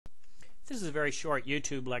This is a very short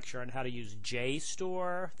YouTube lecture on how to use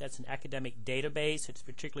JSTOR. That's an academic database. It's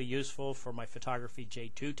particularly useful for my photography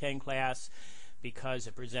J210 class because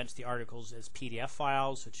it presents the articles as PDF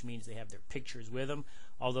files, which means they have their pictures with them.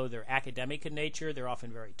 Although they're academic in nature, they're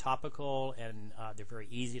often very topical and they're very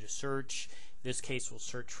easy to search. In this case, we'll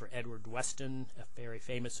search for Edward Weston, a very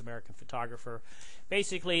famous American photographer.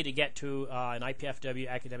 Basically, to get to an IPFW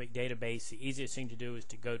academic database, the easiest thing to do is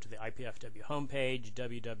to go to the IPFW homepage,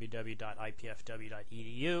 www.ipfw.edu,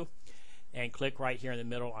 and click right here in the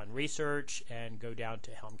middle on Research and go down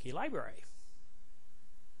to Helm Key Library.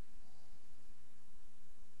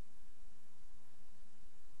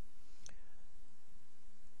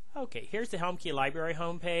 Okay, here's the Helm Key Library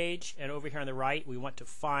homepage, and over here on the right we want to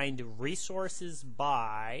find resources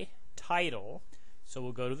by title. So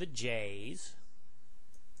we'll go to the J's.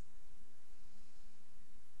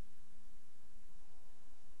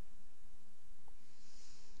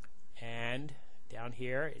 And down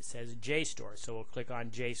here it says JSTOR, so we'll click on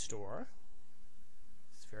JSTOR.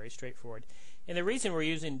 It's very straightforward. And the reason we're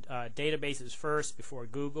using databases first before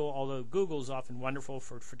Google, although Google is often wonderful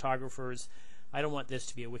for photographers, I don't want this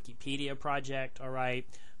to be a Wikipedia project, all right?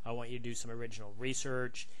 I want you to do some original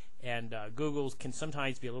research. And Google can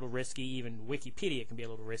sometimes be a little risky. Even Wikipedia can be a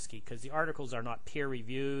little risky because the articles are not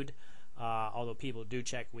peer-reviewed, although people do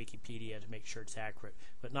check Wikipedia to make sure it's accurate.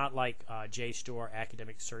 But not like JSTOR,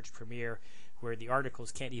 Academic Search Premier, where the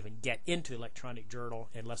articles can't even get into the electronic journal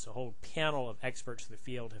unless a whole panel of experts in the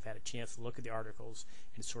field have had a chance to look at the articles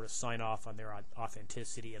and sort of sign off on their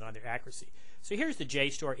authenticity and on their accuracy. So here's the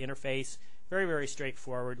JSTOR interface. Very, very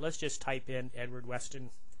straightforward. Let's just type in Edward Weston,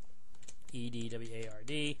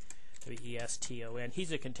 E-D-W-A-R-D, W-E-S-T-O-N.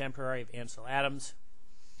 He's a contemporary of Ansel Adams.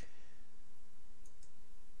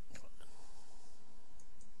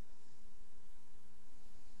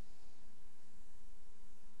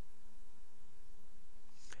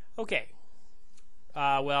 Okay.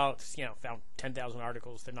 Well, it's, found 10,000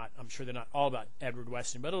 articles. I'm sure they're not all about Edward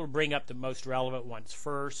Weston, but it'll bring up the most relevant ones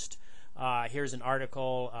first. Here's an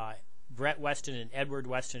article, Brett Weston and Edward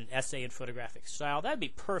Weston, an essay in photographic style. That'd be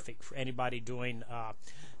perfect for anybody doing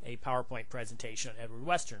a PowerPoint presentation on Edward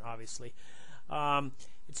Weston, obviously.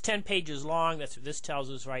 It's 10 pages long. That's what this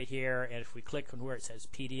tells us right here. And if we click on where it says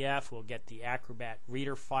PDF, we'll get the Acrobat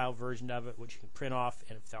Reader file version of it, which you can print off.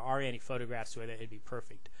 And if there are any photographs with it, it'd be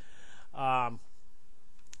perfect.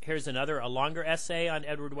 Here's a longer essay on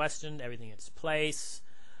Edward Weston, everything in its place.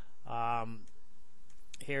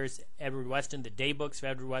 Here's Edward Weston, the daybooks of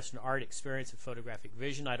Edward Weston, Art, Experience, and Photographic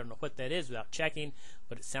Vision. I don't know what that is without checking,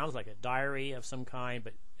 but it sounds like a diary of some kind,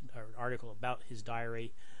 or an article about his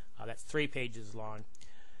diary. That's 3 pages long.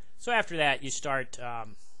 So after that, you start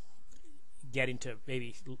getting to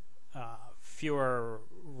maybe fewer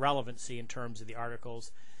relevancy in terms of the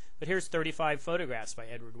articles. But here's 35 photographs by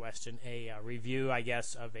Edward Weston, a review, I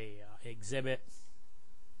guess, of a exhibit.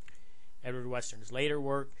 Edward Weston's later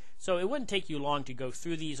work. So it wouldn't take you long to go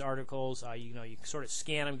through these articles. You can sort of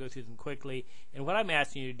scan them, go through them quickly. And what I'm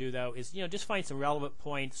asking you to do, though, is just find some relevant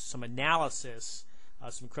points, some analysis,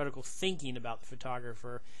 some critical thinking about the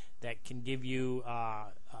photographer that can give you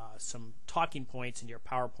some talking points in your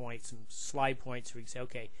PowerPoint, some slide points where you can say,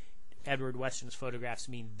 okay, Edward Weston's photographs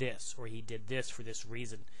mean this, or he did this for this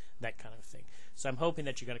reason, that kind of thing. So I'm hoping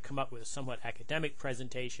that you're going to come up with a somewhat academic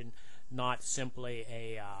presentation, not simply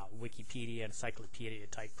a Wikipedia encyclopedia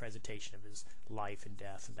type presentation of his life and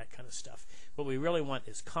death and that kind of stuff. What we really want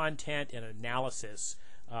is content and analysis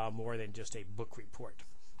more than just a book report.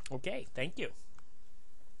 Okay, thank you.